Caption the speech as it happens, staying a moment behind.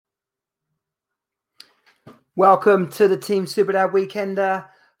Welcome to the Team Superdad Weekender.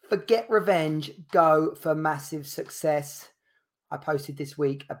 Forget revenge, go for massive success. I posted this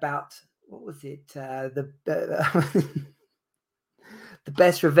week about, what was it? The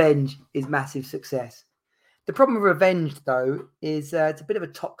best revenge is massive success. The problem with revenge, though, is it's a bit of a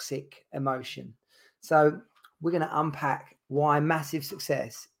toxic emotion. So we're going to unpack why massive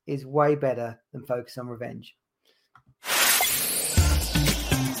success is way better than focus on revenge.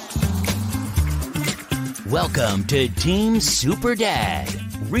 Welcome to Team Super Dad.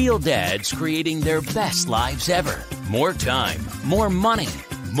 Real dads creating their best lives ever. More time, more money,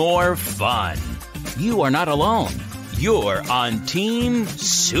 more fun. You are not alone. You're on Team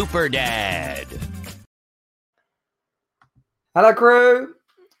Super Dad. Hello, crew.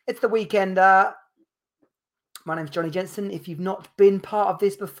 It's the Weekender. My name's Johnny Jensen. If you've not been part of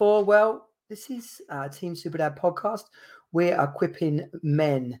this before, well, this is Team Super Dad podcast. We're equipping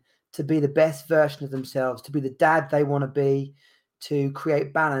men to be the best version of themselves, to be the dad they want to be, to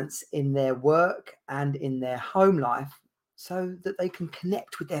create balance in their work and in their home life so that they can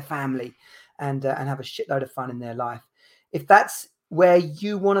connect with their family and have a shitload of fun in their life. If that's where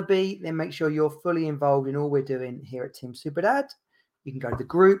you want to be, then make sure you're fully involved in all we're doing here at Team Superdad. You can go to the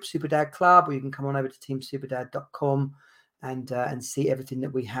group, Superdad Club, or you can come on over to teamsuperdad.com and see everything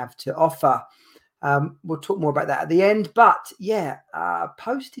that we have to offer. We'll talk more about that at the end. But yeah,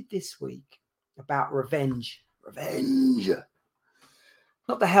 posted this week about revenge. Revenge.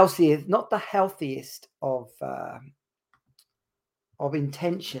 Not the healthiest of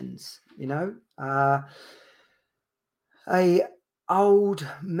intentions, you know. A old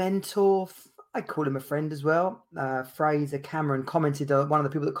mentor, I call him a friend as well. Fraser Cameron commented, one of the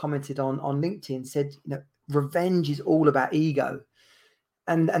people that commented on LinkedIn said, you know, revenge is all about ego.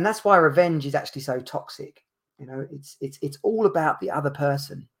 And that's why revenge is actually so toxic. You know, it's all about the other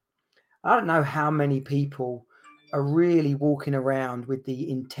person. I don't know how many people are really walking around with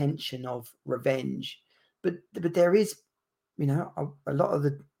the intention of revenge, but there is, you know, a lot of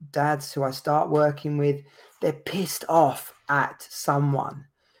the dads who I start working with, they're pissed off at someone.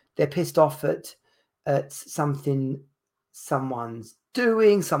 They're pissed off at something someone's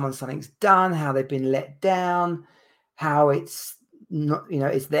doing, something's done, how they've been let down, how it's not, you know,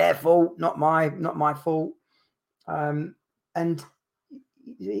 it's their fault, not my fault. And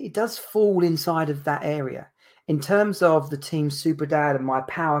it does fall inside of that area. In terms of the Team Superdad and my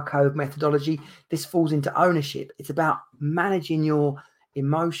Power Code methodology, this falls into ownership. It's about managing your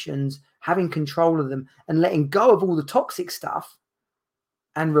emotions, having control of them, and letting go of all the toxic stuff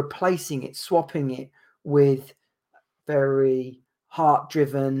and replacing it, swapping it with very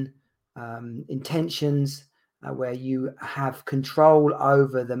heart-driven intentions where you have control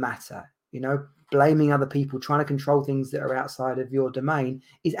over the matter. You know, blaming other people, trying to control things that are outside of your domain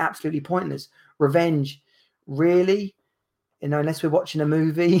is absolutely pointless. Revenge, really, you know, unless we're watching a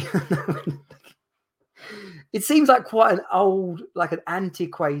movie, it seems like quite an old, like an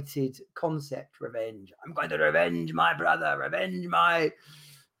antiquated concept, revenge. I'm going to revenge my brother, revenge my,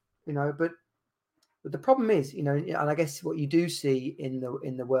 you know, but the problem is, you know, and I guess what you do see in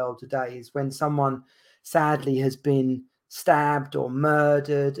the world today is when someone sadly has been stabbed or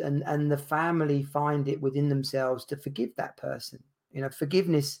murdered, and the family find it within themselves to forgive that person. You know,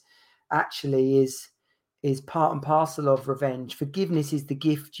 forgiveness actually is part and parcel of revenge. Forgiveness is the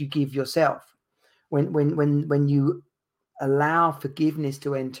gift you give yourself. When you allow forgiveness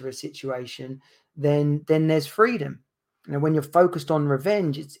to enter a situation, then there's freedom. You know, when you're focused on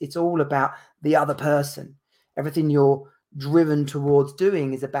revenge, it's all about the other person. Everything you're driven towards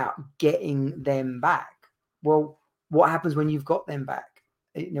doing is about getting them back. Well, what happens when you've got them back?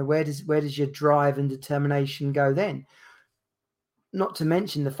 You know, where does your drive and determination go then? Not to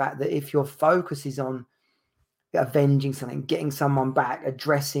mention the fact that if your focus is on avenging something, getting someone back,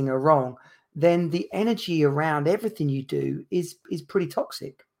 addressing a wrong, then the energy around everything you do is pretty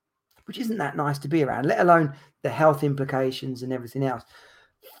toxic, which isn't that nice to be around, let alone the health implications and everything else.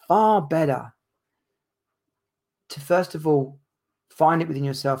 Far better to, first of all, find it within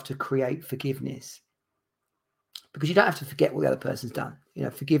yourself to create forgiveness, because you don't have to forget what the other person's done. You know,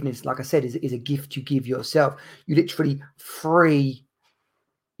 forgiveness, like I said, is a gift you give yourself. You literally free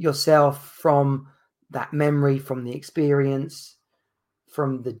yourself from that memory, from the experience,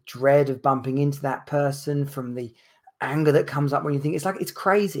 from the dread of bumping into that person, from the anger that comes up when you think, it's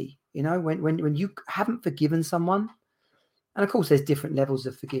crazy, you know, when you haven't forgiven someone. And of course there's different levels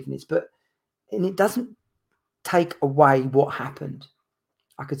of forgiveness, and it doesn't take away what happened.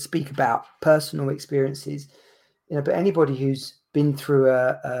 I could speak about personal experiences, you know, but anybody who's been through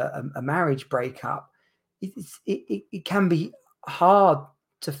a marriage breakup, it can be hard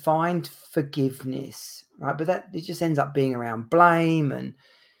to find forgiveness, right? But that it just ends up being around blame, and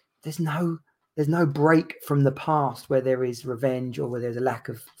there's no break from the past where there is revenge or where there's a lack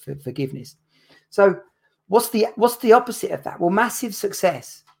of forgiveness. So what's the opposite of that? Well, massive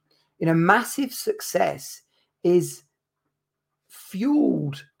success. Massive success is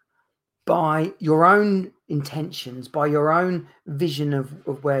fueled by your own intentions, by your own vision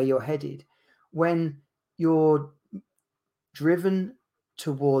of where you're headed. When you're driven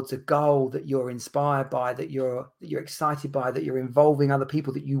towards a goal that you're inspired by, that you're excited by, that you're involving other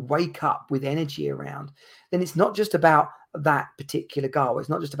people, that you wake up with energy around, then it's not just about that particular goal. It's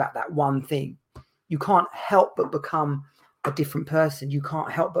not just about that one thing. You can't help but become a different person. You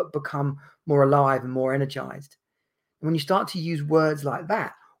can't help but become more alive and more energized. And when you start to use words like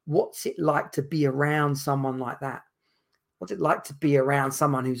that, what's it like to be around someone like that? What's it like to be around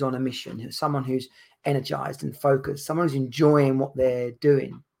someone who's on a mission, someone who's energized and focused, someone who's enjoying what they're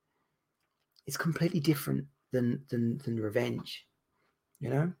doing? It's completely different than revenge.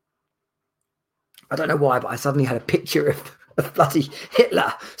 I don't know why, but I suddenly had a picture of bloody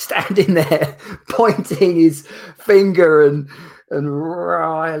Hitler standing there pointing his finger and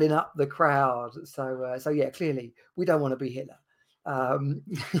riling up the crowd. So yeah, clearly we don't want to be Hitler.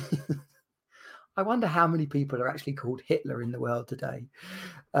 I wonder how many people are actually called Hitler in the world today.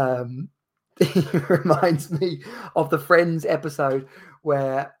 It reminds me of the Friends episode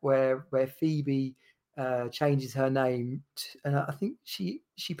where Phoebe changes her name, and I think she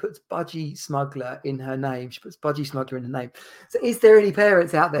puts Budgie Smuggler in her name. She puts Budgie Smuggler in her name. So, is there any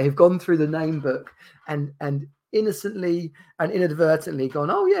parents out there who've gone through the name book and innocently and inadvertently gone,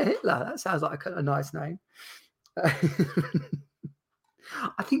 "Oh yeah, Hitler. That sounds like a nice name."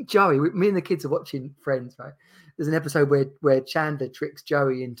 I think Joey, me and the kids are watching Friends, right? There's an episode where Chandler tricks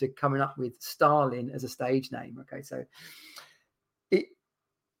Joey into coming up with Stalin as a stage name. Okay, so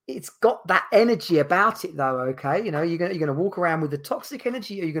it's got that energy about it, though. Okay, you're gonna walk around with the toxic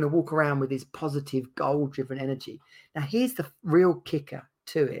energy, or you're gonna walk around with this positive, goal-driven energy. Now, here's the real kicker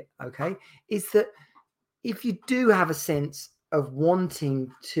to it. Okay, is that if you do have a sense of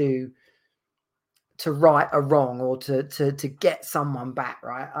wanting to right a wrong or to get someone back,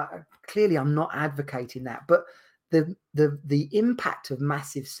 right? Clearly, I'm not advocating that, but the impact of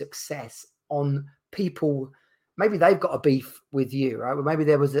massive success on people, maybe they've got a beef with you, right? Or maybe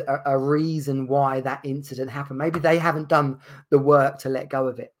there was a reason why that incident happened. Maybe they haven't done the work to let go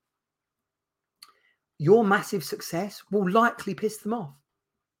of it. Your massive success will likely piss them off.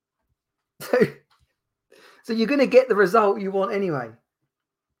 So you're going to get the result you want anyway.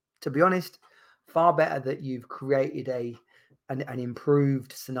 To be honest, far better that you've created an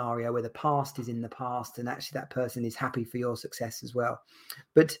improved scenario where the past is in the past and actually that person is happy for your success as well.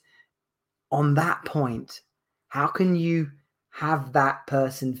 But on that point, how can you have that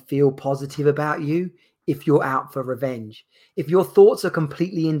person feel positive about you if you're out for revenge? If your thoughts are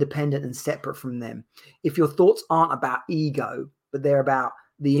completely independent and separate from them, if your thoughts aren't about ego, but they're about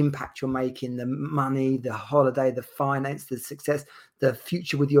the impact you're making, the money, the holiday, the finance, the success, the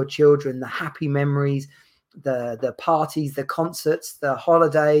future with your children, the happy memories, the parties, the concerts, the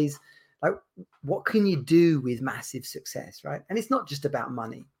holidays, like what can you do with massive success, right? And it's not just about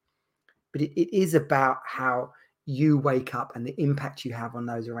money, but it is about how you wake up and the impact you have on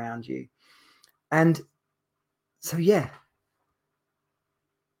those around you. And so, yeah,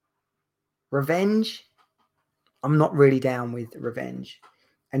 revenge, I'm not really down with revenge.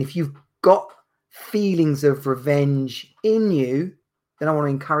 And if you've got feelings of revenge in you, then I want to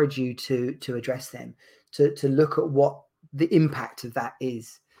encourage you to address them, to look at what the impact of that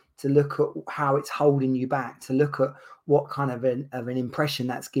is, to look at how it's holding you back, to look at what kind of an impression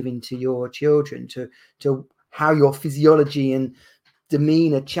that's giving to your children, to how your physiology and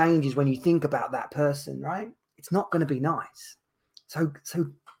demeanor changes when you think about that person, right? It's not going to be nice. So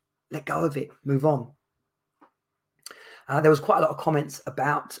let go of it, move on. There was quite a lot of comments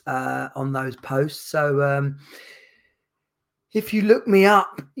about on those posts. So if you look me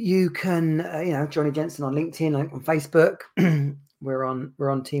up, you can, Johnny Jensen on LinkedIn, on Facebook. we're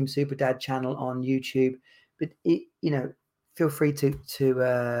on Team Super Dad channel on YouTube. But feel free to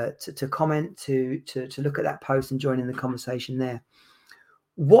comment, to look at that post and join in the conversation there.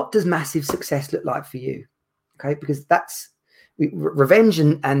 What does massive success look like for you? Okay, because that's revenge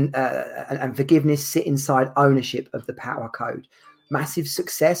and forgiveness sit inside ownership of the power code. Massive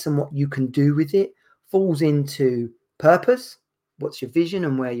success and what you can do with it falls into purpose. What's your vision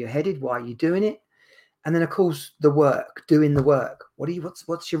and where you're headed? Why are you doing it? And then, of course, the work, doing the work.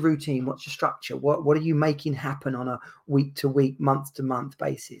 What's your routine? What's your structure? What are you making happen on a week to week, month to month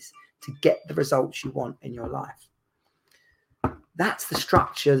basis to get the results you want in your life? that's the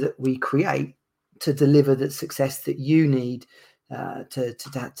structure that we create to deliver the success that you need to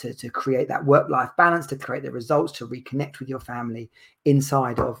create that work-life balance, to create the results, to reconnect with your family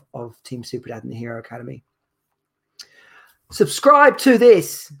inside of Team Superdad and the Hero Academy. Subscribe to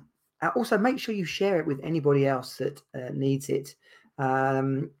this. Also, make sure you share it with anybody else that needs it.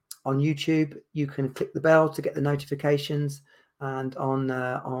 On YouTube, you can click the bell to get the notifications, and on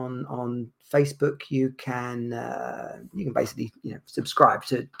Facebook, you can basically subscribe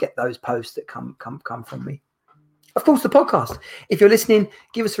to get those posts that come from me. Of course, the podcast. If you're listening,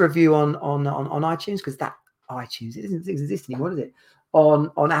 give us a review on iTunes, because that iTunes, it doesn't exist anymore, does it?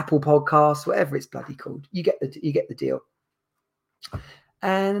 On Apple Podcasts, whatever it's bloody called. You get the deal.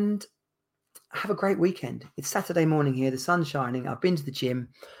 And have a great weekend. It's Saturday morning here. The sun's shining. I've been to the gym.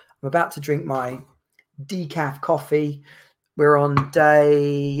 I'm about to drink my decaf coffee. We're on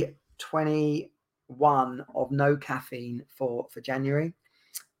day 21 of no caffeine for January.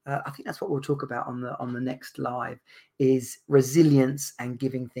 I think that's what we'll talk about on the next live, is resilience and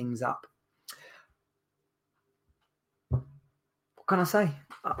giving things up. What can I say?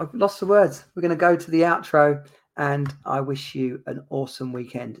 I've lost the words. We're going to go to the outro, and I wish you an awesome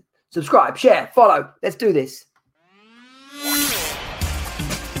weekend. Subscribe, share, follow. Let's do this.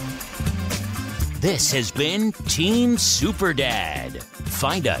 This has been Team Superdad.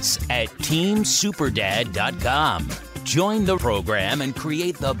 Find us at teamsuperdad.com. Join the program and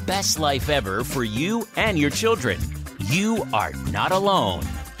create the best life ever for you and your children. You are not alone.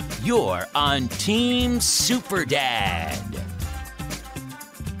 You're on Team Superdad.